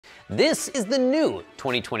This is the new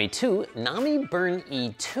 2022 NAMI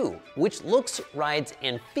BURN-E 2, which looks, rides,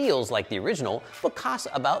 and feels like the original, but costs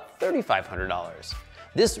about $3,500.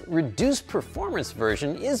 This reduced performance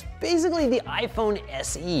version is basically the iPhone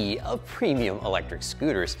SE of premium electric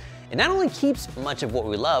scooters. It not only keeps much of what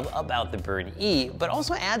we love about the BURN-E, but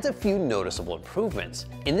also adds a few noticeable improvements.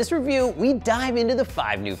 In this review, we dive into the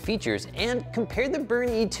 5 new features and compare the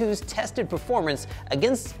BURN-E 2's tested performance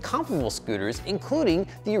against comparable scooters, including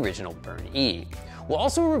the original BURN-E. We'll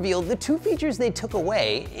also reveal the 2 features they took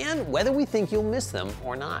away and whether we think you'll miss them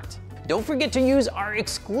or not. Don't forget to use our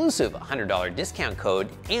exclusive $100 discount code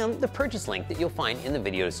and the purchase link that you'll find in the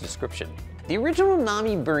video's description. The original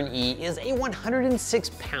NAMI BURN-E is a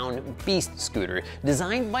 106-pound beast scooter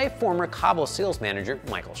designed by former Cabo sales manager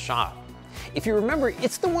Michael Shaw. If you remember,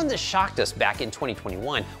 it's the one that shocked us back in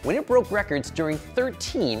 2021 when it broke records during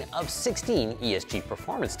 13 of 16 ESG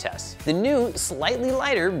performance tests. The new, slightly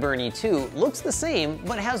lighter BURN-E 2 looks the same,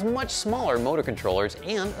 but has much smaller motor controllers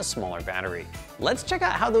and a smaller battery. Let's check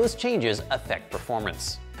out how those changes affect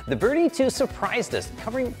performance. The BURN-E 2 surprised us,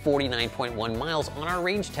 covering 49.1 miles on our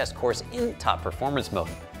range test course in top performance mode.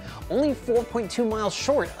 Only 4.2 miles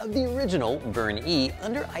short of the original BURN-E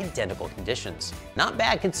under identical conditions. Not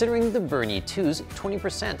bad considering the BURN-E 2's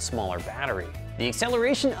 20% smaller battery. The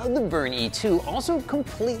acceleration of the BURN-E 2 also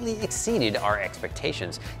completely exceeded our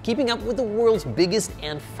expectations, keeping up with the world's biggest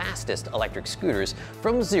and fastest electric scooters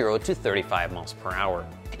from 0 to 35 miles per hour.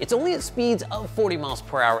 It's only at speeds of 40 miles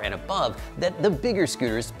per hour and above that the bigger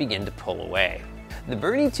scooters begin to pull away. The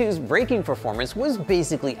BURN-E 2's braking performance was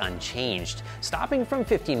basically unchanged, stopping from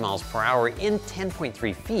 15 miles per hour in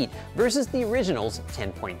 10.3 feet versus the original's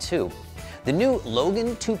 10.2. The new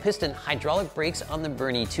Logan 2-piston hydraulic brakes on the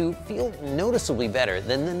BURN-E 2 feel noticeably better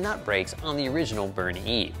than the nut brakes on the original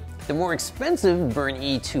BURN-E. The more expensive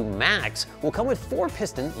BURN-E 2 Max will come with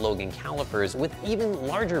 4-piston Logan calipers with even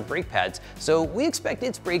larger brake pads, so we expect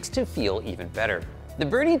its brakes to feel even better. The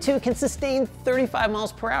BURN-E 2 can sustain 35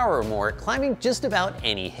 miles per hour or more, climbing just about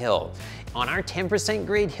any hill. On our 10%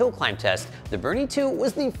 grade hill climb test, the BURN-E 2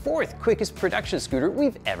 was the 4th quickest production scooter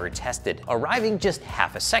we've ever tested, arriving just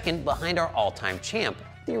half a second behind our all-time champ,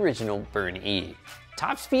 the original BURN-E.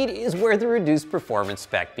 Top speed is where the reduced performance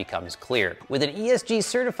spec becomes clear. With an ESG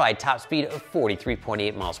certified top speed of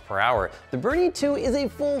 43.8 miles per hour, the BURN-E 2 is a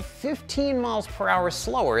full 15 miles per hour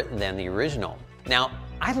slower than the original. Now,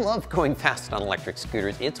 I love going fast on electric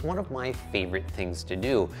scooters. It's one of my favorite things to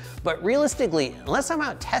do. But realistically, unless I'm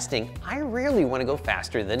out testing, I rarely want to go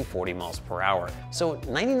faster than 40 miles per hour. So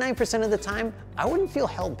 99% of the time, I wouldn't feel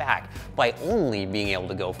held back by only being able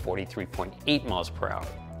to go 43.8 miles per hour.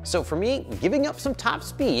 So for me, giving up some top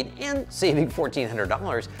speed and saving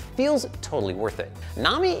 $1,400 feels totally worth it.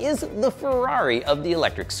 NAMI is the Ferrari of the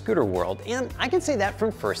electric scooter world, and I can say that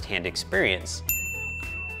from first-hand experience.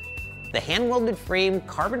 The hand-welded frame,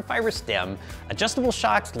 carbon fiber stem, adjustable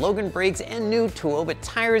shocks, Logan brakes, and new 2-obit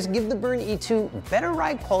tires give the BURN-E 2 better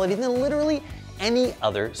ride quality than literally any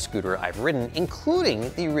other scooter I've ridden,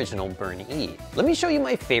 including the original BURN-E. Let me show you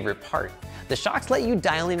my favorite part. The shocks let you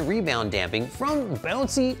dial in rebound damping from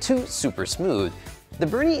bouncy to super smooth. The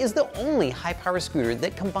BURN-E is the only high-power scooter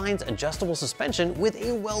that combines adjustable suspension with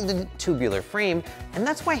a welded tubular frame, and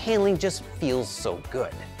that's why handling just feels so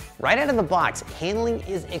good. Right out of the box, handling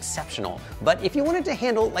is exceptional, but if you wanted to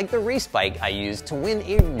handle like the race bike I used to win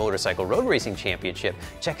a motorcycle road racing championship,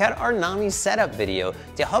 check out our NAMI setup video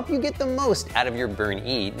to help you get the most out of your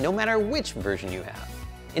BURN-E, no matter which version you have.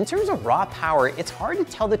 In terms of raw power, it's hard to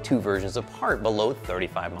tell the 2 versions apart below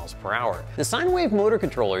 35 miles per hour. The sine wave motor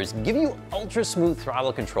controllers give you ultra smooth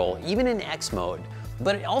throttle control, even in X mode,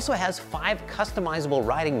 but it also has 5 customizable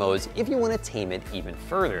riding modes if you want to tame it even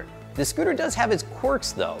further. The scooter does have its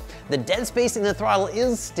quirks though. The dead space in the throttle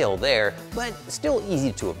is still there, but still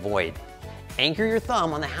easy to avoid. Anchor your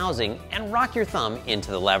thumb on the housing and rock your thumb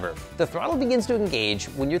into the lever. The throttle begins to engage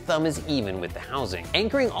when your thumb is even with the housing.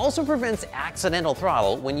 Anchoring also prevents accidental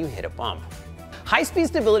throttle when you hit a bump. High-speed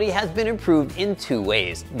stability has been improved in 2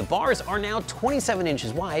 ways. The bars are now 27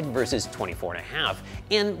 inches wide versus 24.5,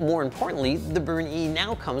 and more importantly, the BURN-E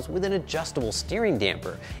now comes with an adjustable steering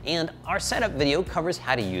damper, and our setup video covers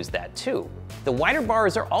how to use that too. The wider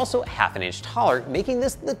bars are also half an inch taller, making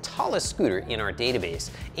this the tallest scooter in our database,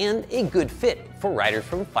 and a good fit for riders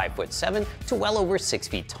from 5'7" to well over 6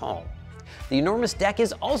 feet tall. The enormous deck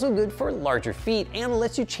is also good for larger feet and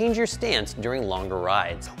lets you change your stance during longer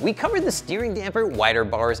rides. We covered the steering damper, wider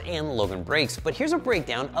bars, and Logan brakes, but here's a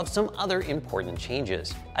breakdown of some other important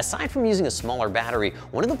changes. Aside from using a smaller battery,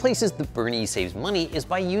 one of the places the Burn-E saves money is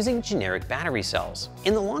by using generic battery cells.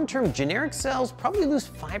 In the long term, generic cells probably lose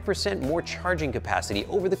 5% more charging capacity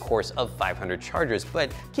over the course of 500 chargers,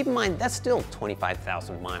 but keep in mind that's still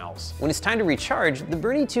 25,000 miles. When it's time to recharge, the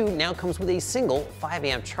Burn-E 2 now comes with a single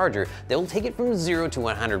 5-amp charger that will take it from 0 to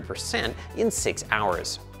 100% in 6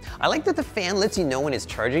 hours. I like that the fan lets you know when it's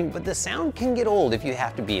charging, but the sound can get old if you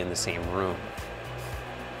have to be in the same room.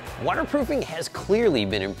 Waterproofing has clearly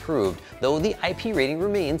been improved, though the IP rating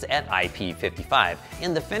remains at IP55,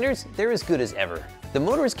 and the fenders, they're as good as ever. The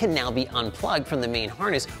motors can now be unplugged from the main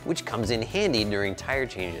harness, which comes in handy during tire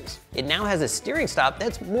changes. It now has a steering stop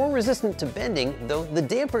that's more resistant to bending, though the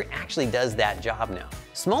damper actually does that job now.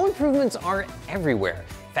 Small improvements are everywhere.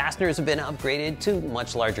 Fasteners have been upgraded to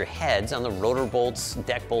much larger heads on the rotor bolts,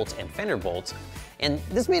 deck bolts, and fender bolts. And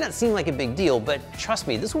this may not seem like a big deal, but trust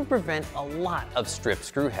me, this will prevent a lot of stripped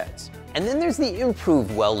screw heads. And then there's the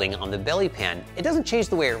improved welding on the belly pan. It doesn't change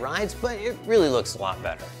the way it rides, but it really looks a lot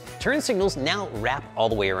better. Turn signals now wrap all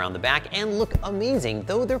the way around the back and look amazing,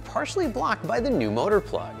 though they're partially blocked by the new motor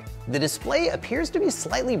plug. The display appears to be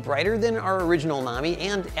slightly brighter than our original NAMI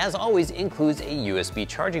and, as always, includes a USB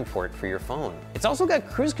charging port for your phone. It's also got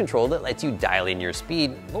cruise control that lets you dial in your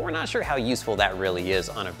speed, but we're not sure how useful that really is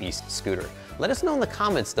on a beast scooter. Let us know in the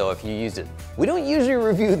comments though if you used it. We don't usually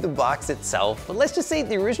review the box itself, but let's just say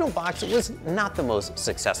the original box was not the most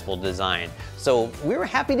successful design. So we were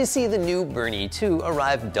happy to see the new Burn-E 2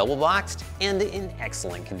 arrive double boxed and in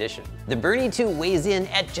excellent condition. The Burn-E 2 weighs in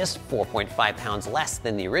at just 4.5 pounds less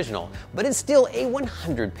than the original, but it's still a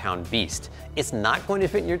 100-pound beast. It's not going to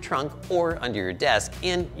fit in your trunk or under your desk,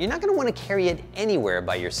 and you're not going to want to carry it anywhere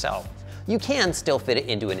by yourself. You can still fit it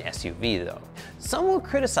into an SUV though. Some will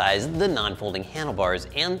criticize the non-folding handlebars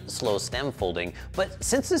and slow stem folding, but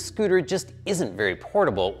since this scooter just isn't very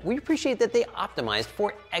portable, we appreciate that they optimized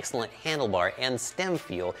for excellent handlebar and stem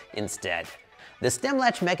feel instead. The stem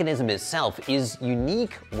latch mechanism itself is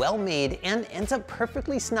unique, well-made, and ends up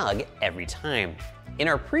perfectly snug every time. In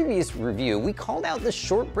our previous review, we called out the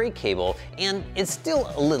short brake cable, and it's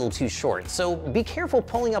still a little too short, so be careful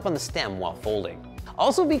pulling up on the stem while folding.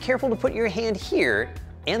 Also be careful to put your hand here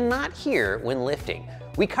and not here when lifting.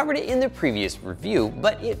 We covered it in the previous review,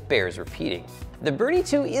 but it bears repeating. The Burn-E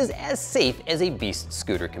 2 is as safe as a beast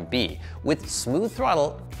scooter can be, with smooth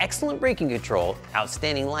throttle, excellent braking control,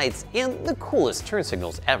 outstanding lights, and the coolest turn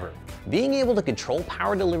signals ever. Being able to control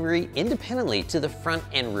power delivery independently to the front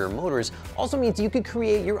and rear motors also means you could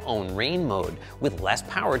create your own rain mode, with less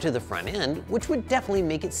power to the front end, which would definitely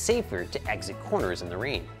make it safer to exit corners in the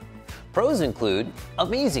rain. Pros include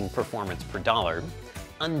amazing performance per dollar,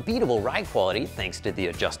 unbeatable ride quality thanks to the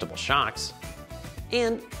adjustable shocks,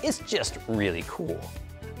 and it's just really cool.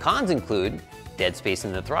 Cons include dead space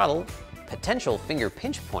in the throttle, potential finger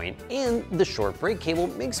pinch point, and the short brake cable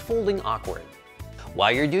makes folding awkward.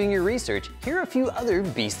 While you're doing your research, here are a few other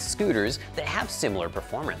beast scooters that have similar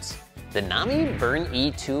performance. The NAMI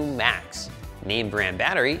Burn-E 2 Max, name brand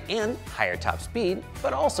battery and higher top speed,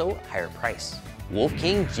 but also higher price. Wolf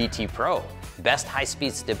King GT Pro, best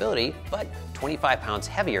high-speed stability, but 25 pounds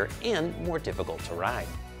heavier and more difficult to ride.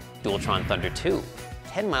 Dualtron Thunder 2,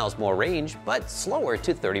 10 miles more range, but slower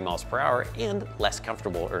to 30 miles per hour and less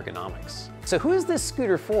comfortable ergonomics. So who is this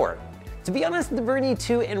scooter for? To be honest, the Burn-E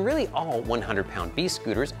 2 and really all 100-pound beast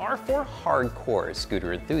scooters are for hardcore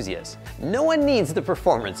scooter enthusiasts. No one needs the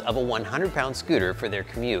performance of a 100-pound scooter for their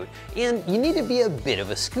commute, and you need to be a bit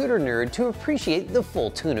of a scooter nerd to appreciate the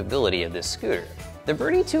full tunability of this scooter. The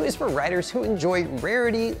Burn-E 2 is for riders who enjoy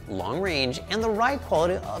rarity, long range, and the ride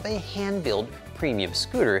quality of a hand-built premium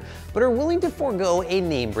scooter, but are willing to forego a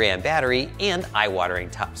name brand battery and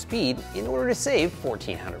eye-watering top speed in order to save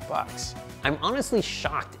 $1,400. I'm honestly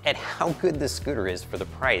shocked at how good this scooter is for the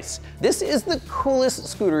price. This is the coolest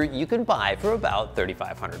scooter you can buy for about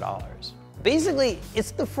 $3,500. Basically, it's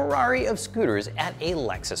the Ferrari of scooters at a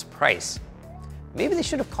Lexus price. Maybe they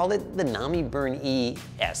should have called it the NAMI Burn-E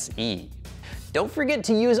SE. Don't forget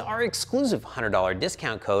to use our exclusive $100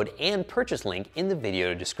 discount code and purchase link in the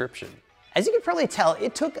video description. As you can probably tell,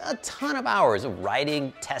 it took a ton of hours of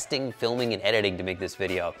writing, testing, filming, and editing to make this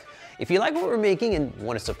video. If you like what we're making and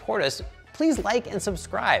want to support us, please like and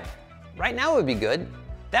subscribe. Right now would be good.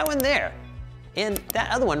 That one there, and that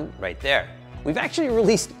other one right there. We've actually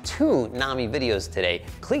released 2 NAMI videos today.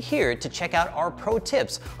 Click here to check out our pro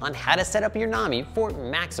tips on how to set up your NAMI for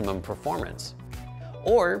maximum performance.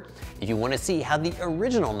 Or if you want to see how the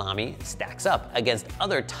original NAMI stacks up against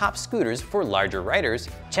other top scooters for larger riders,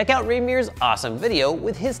 check out Ramir's awesome video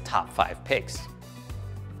with his top 5 picks.